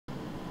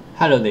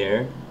Hello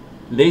there.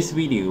 This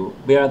video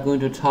we are going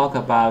to talk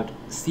about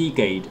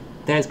Seagate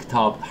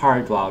desktop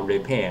hard drive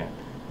repair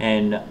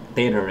and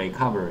data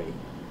recovery.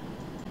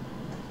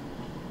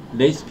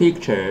 This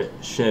picture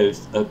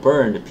shows a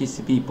burned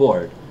PCB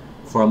board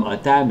from a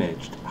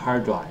damaged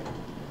hard drive.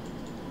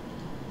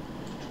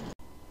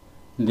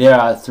 There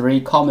are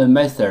three common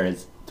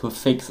methods to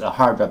fix a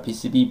hard drive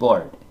PCB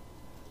board.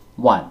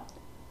 1.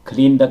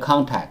 Clean the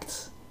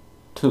contacts.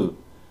 2.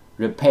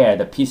 Repair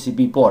the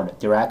PCB board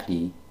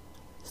directly.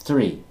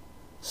 3.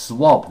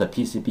 Swap the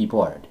PCB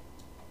board.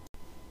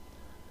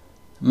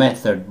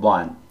 Method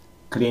 1.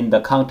 Clean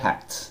the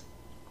contacts.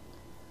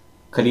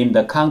 Clean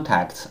the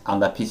contacts on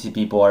the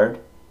PCB board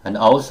and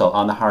also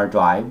on the hard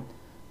drive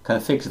can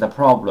fix the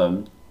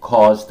problem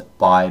caused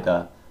by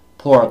the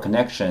poor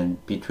connection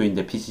between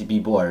the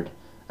PCB board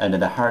and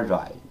the hard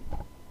drive.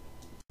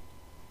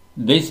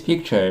 This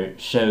picture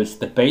shows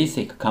the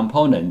basic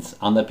components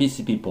on the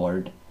PCB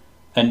board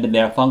and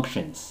their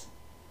functions.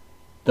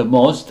 The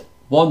most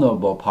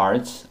vulnerable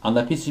parts on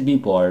the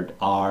PCB board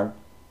are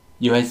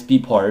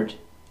USB port,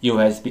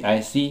 USB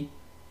IC,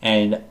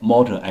 and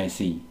motor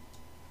IC.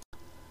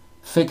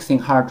 Fixing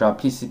hard drive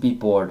PCB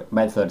board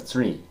method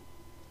 3.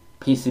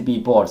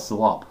 PCB board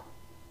swap.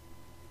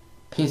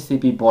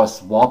 PCB board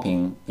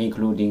swapping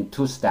including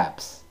two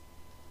steps.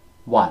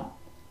 1.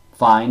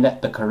 Find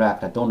the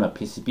correct donor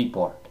PCB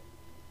board.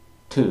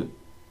 2.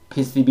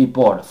 PCB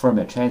board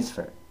firmware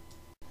transfer.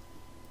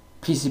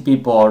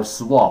 PCB board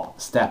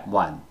swap step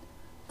 1.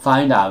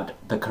 Find out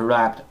the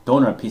correct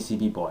donor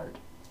PCB board.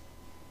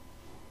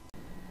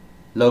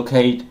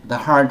 Locate the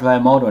hard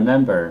drive model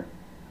number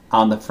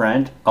on the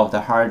front of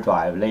the hard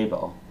drive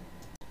label.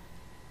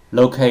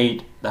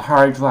 Locate the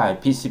hard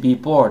drive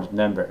PCB board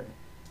number.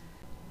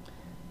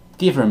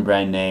 Different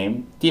brand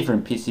name,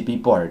 different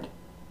PCB board.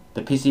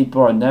 The PCB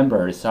board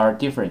numbers are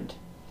different.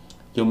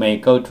 You may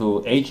go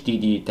to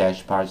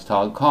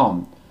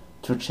hdd-parts.com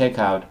to check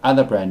out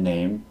other brand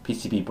name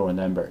PCB board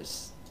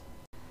numbers.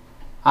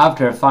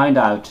 After find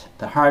out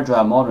the hard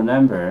drive model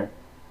number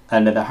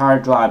and the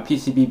hard drive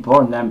PCB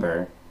board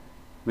number,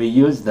 we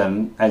use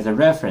them as a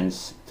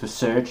reference to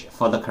search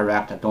for the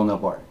correct donor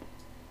board.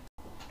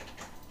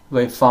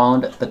 We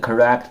found the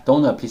correct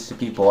donor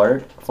PCB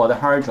board for the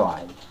hard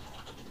drive,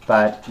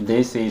 but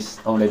this is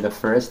only the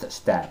first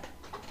step.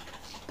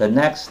 The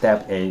next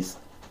step is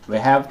we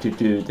have to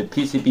do the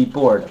PCB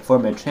board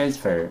firmware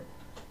transfer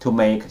to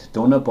make the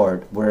donor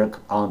board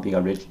work on the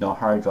original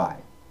hard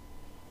drive.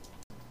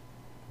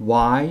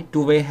 Why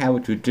do we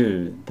have to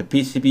do the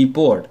PCB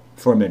board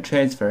firmware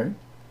transfer?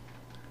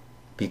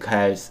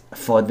 Because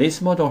for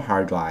this model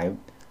hard drive,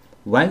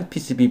 one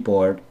PCB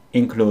board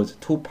includes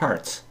two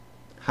parts,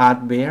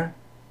 hardware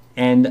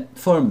and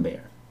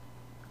firmware.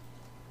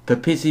 The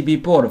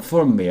PCB board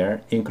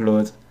firmware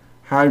includes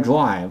hard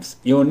drive's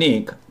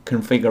unique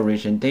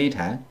configuration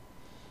data.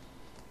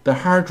 The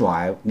hard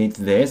drive needs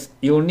this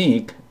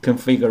unique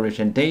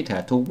configuration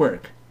data to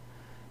work,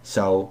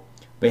 so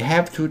we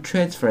have to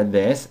transfer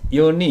this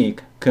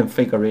unique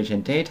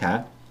configuration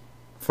data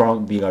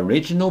from the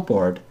original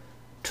board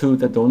to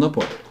the donor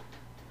board.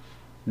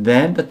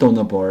 Then the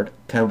donor board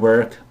can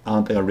work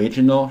on the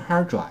original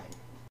hard drive.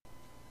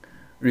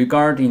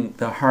 Regarding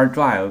the hard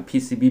drive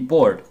PCB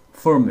board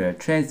firmware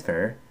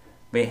transfer,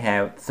 we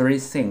have three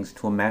things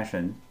to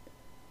mention.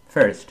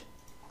 First,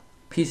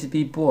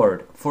 PCB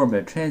board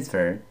firmware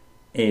transfer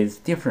is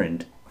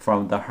different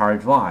from the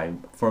hard drive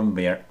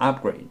firmware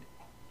upgrade.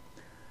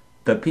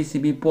 The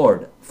PCB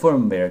board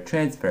firmware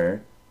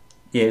transfer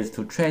is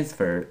to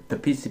transfer the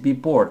PCB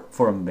board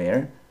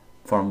firmware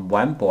from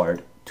one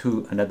board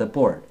to another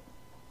board.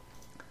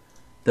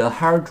 The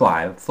hard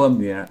drive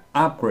firmware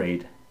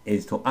upgrade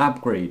is to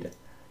upgrade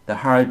the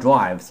hard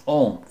drive's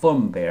own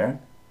firmware.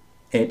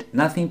 It has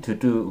nothing to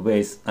do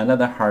with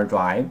another hard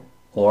drive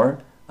or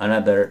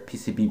another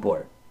PCB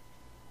board.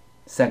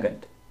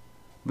 Second,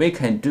 we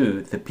can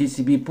do the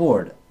PCB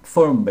board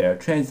firmware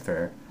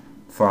transfer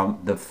from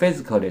the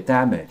physically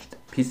damaged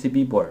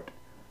PCB board,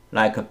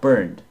 like a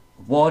burned,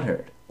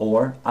 watered,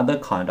 or other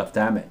kind of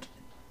damage.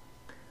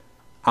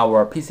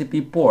 Our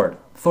PCB board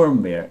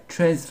firmware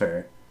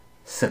transfer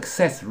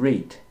success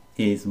rate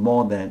is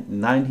more than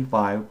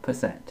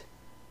 95%.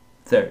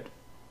 Third,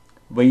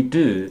 we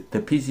do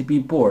the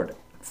PCB board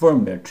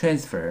firmware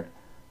transfer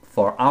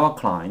for our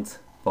clients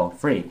for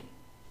free.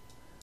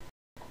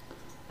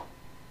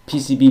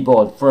 PCB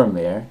board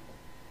firmware.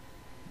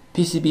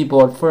 PCB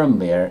board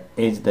firmware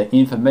is the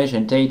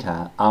information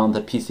data on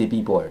the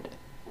PCB board.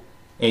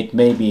 It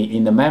may be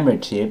in the memory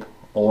chip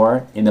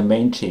or in the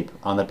main chip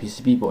on the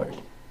PCB board.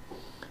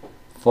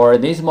 For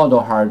this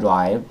model hard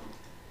drive,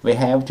 we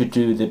have to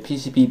do the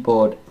PCB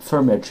board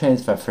firmware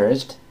transfer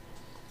first,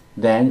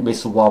 then we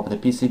swap the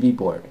PCB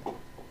board.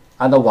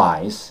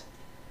 Otherwise,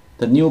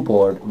 the new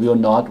board will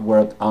not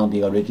work on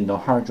the original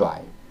hard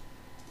drive.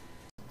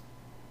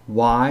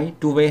 Why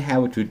do we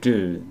have to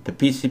do the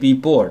PCB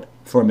board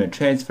firmware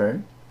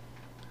transfer?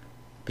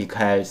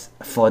 Because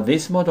for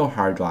this model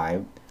hard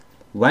drive,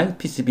 one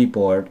PCB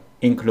board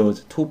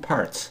includes two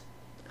parts,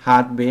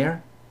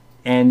 hardware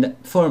and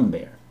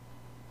firmware.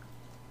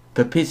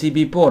 The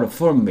PCB board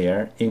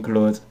firmware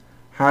includes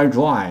hard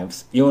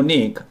drive's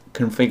unique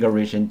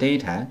configuration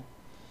data.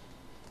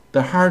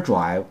 The hard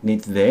drive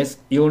needs this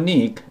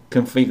unique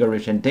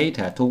configuration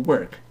data to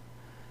work,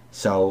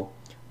 so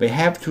we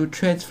have to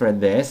transfer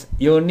this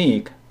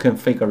unique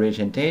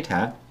configuration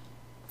data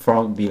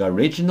from the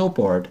original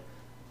board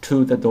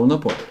to the donor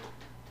board.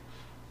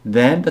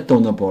 Then the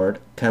donor board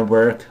can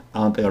work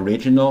on the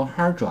original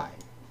hard drive.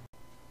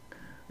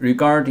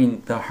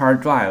 Regarding the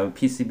hard drive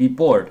PCB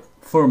board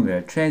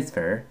firmware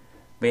transfer,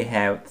 we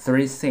have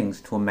three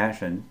things to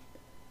mention.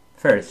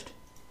 First,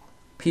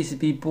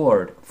 PCB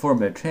board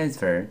firmware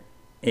transfer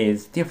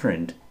is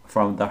different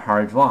from the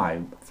hard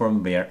drive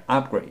firmware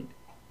upgrade.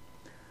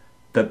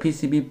 The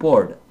PCB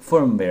board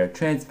firmware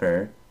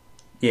transfer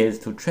is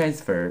to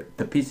transfer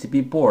the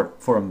PCB board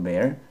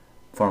firmware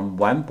from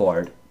one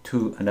board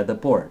to another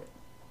board.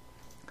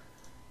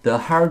 The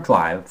hard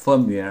drive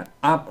firmware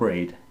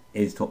upgrade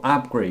is to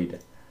upgrade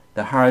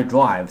the hard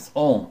drive's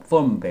own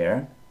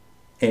firmware.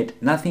 It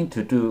has nothing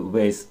to do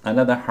with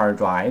another hard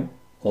drive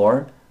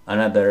or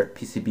another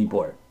PCB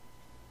board.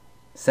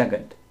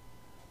 Second,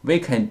 we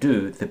can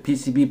do the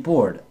PCB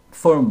board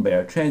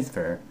firmware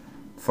transfer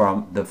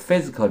from the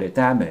physically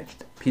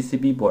damaged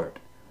PCB board,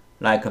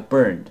 like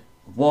burned,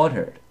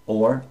 watered,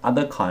 or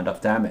other kind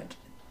of damage.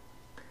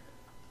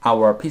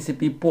 Our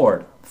PCB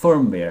board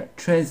firmware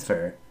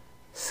transfer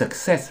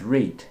success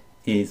rate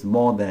is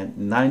more than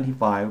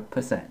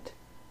 95%.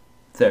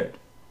 Third,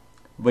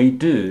 we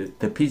do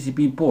the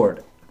PCB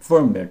board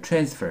firmware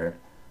transfer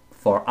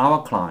for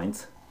our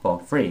clients for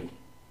free.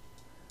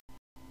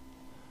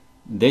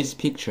 This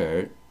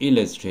picture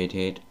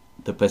illustrated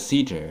the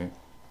procedure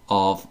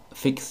of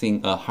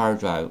fixing a hard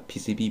drive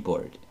PCB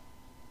board.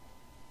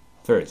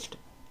 First,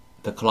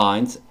 the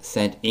clients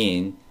send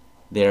in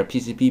their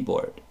PCB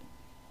board.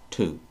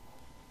 2.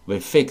 We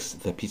fix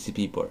the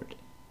PCB board.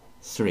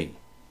 3.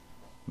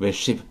 We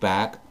ship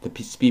back the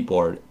PCB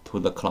board to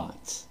the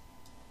clients.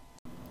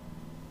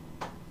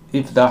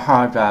 If the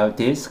hard drive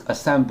disk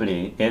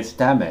assembly is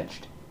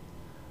damaged,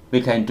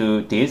 we can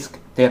do disk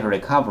data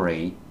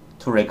recovery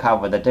to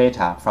recover the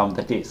data from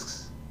the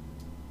disks.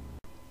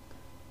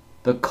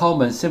 The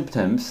common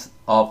symptoms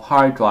of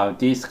hard drive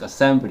disk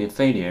assembly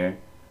failure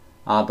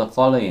are the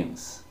following.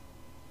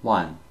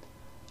 1.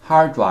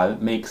 Hard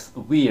drive makes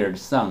weird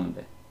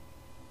sound.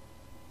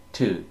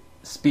 2.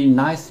 Spin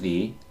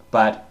nicely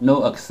but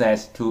no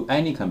access to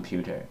any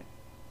computer.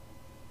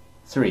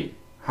 3.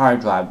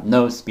 Hard drive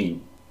no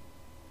spin.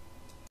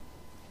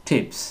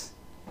 Tips: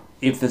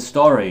 if the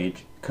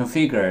storage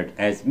configured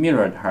as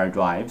mirrored hard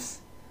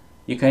drives,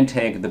 you can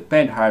take the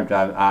bad hard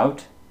drive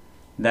out,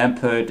 then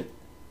put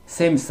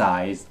same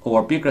size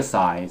or bigger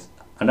size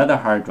another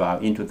hard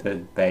drive into the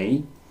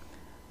bay,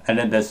 and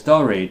then the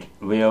storage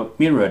will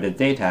mirror the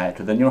data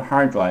to the new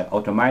hard drive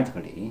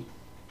automatically.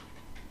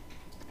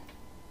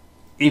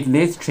 If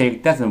this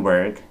trick doesn't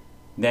work,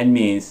 that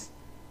means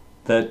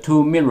the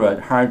two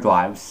mirrored hard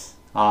drives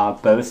are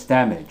both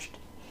damaged,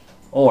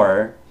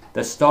 or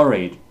the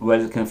storage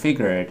was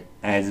configured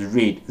as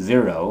read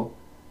 0.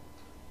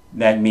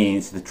 That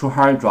means the two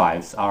hard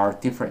drives are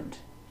different.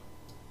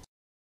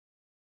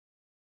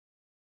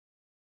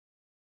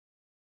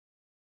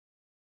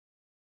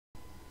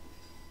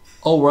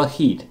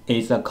 Overheat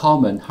is a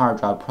common hard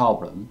drive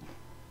problem.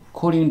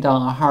 Cooling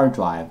down a hard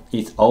drive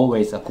is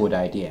always a good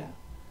idea.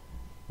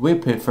 We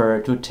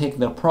prefer to take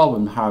the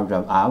problem hard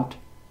drive out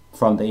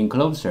from the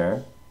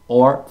enclosure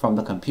or from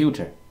the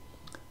computer,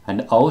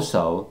 and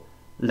also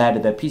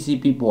let the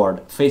PCB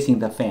board facing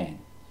the fan,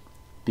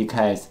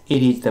 because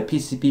it is the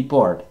PCB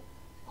board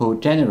who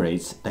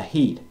generates the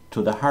heat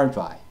to the hard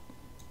drive.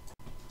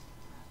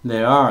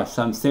 There are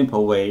some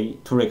simple ways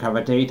to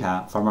recover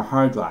data from a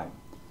hard drive.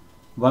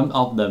 One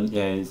of them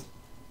is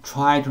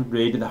try to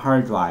read the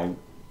hard drive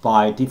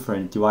by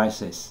different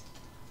devices,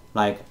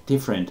 like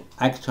different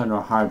external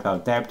hard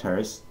drive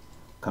adapters,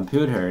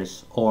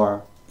 computers,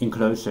 or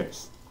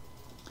enclosures,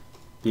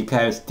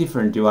 because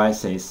different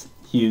devices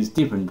use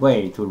different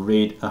ways to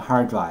read a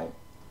hard drive.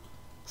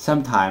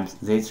 Sometimes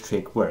this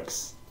trick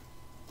works.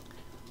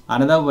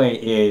 Another way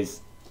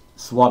is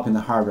swapping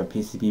the hardware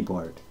PCB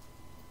board.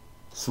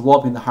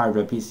 Swapping the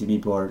hardware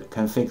PCB board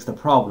can fix the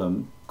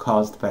problem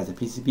caused by the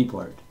PCB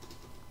board.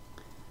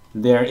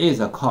 There is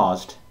a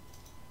cost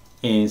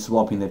in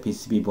swapping the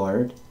PCB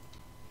board,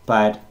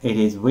 but it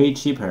is way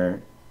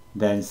cheaper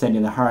than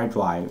sending the hard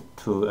drive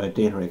to a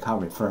data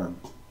recovery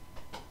firm.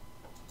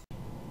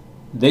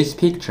 This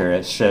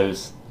picture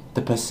shows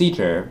the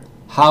procedure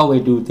how we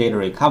do data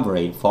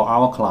recovery for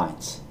our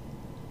clients.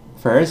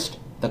 First,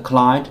 the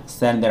client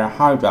sends their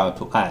hard drive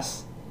to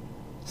us.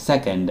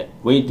 Second,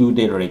 we do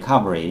data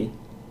recovery.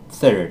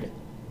 Third,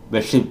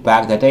 we ship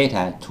back the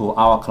data to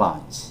our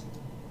clients.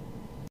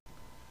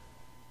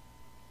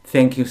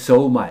 Thank you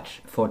so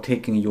much for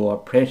taking your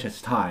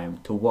precious time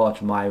to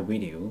watch my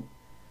video.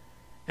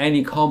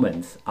 Any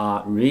comments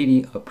are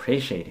really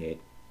appreciated.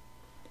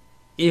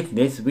 If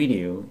this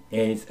video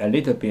is a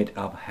little bit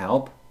of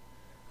help,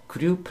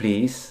 could you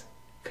please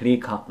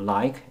Click on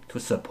like to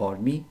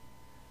support me.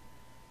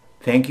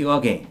 Thank you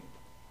again.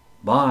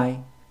 Bye.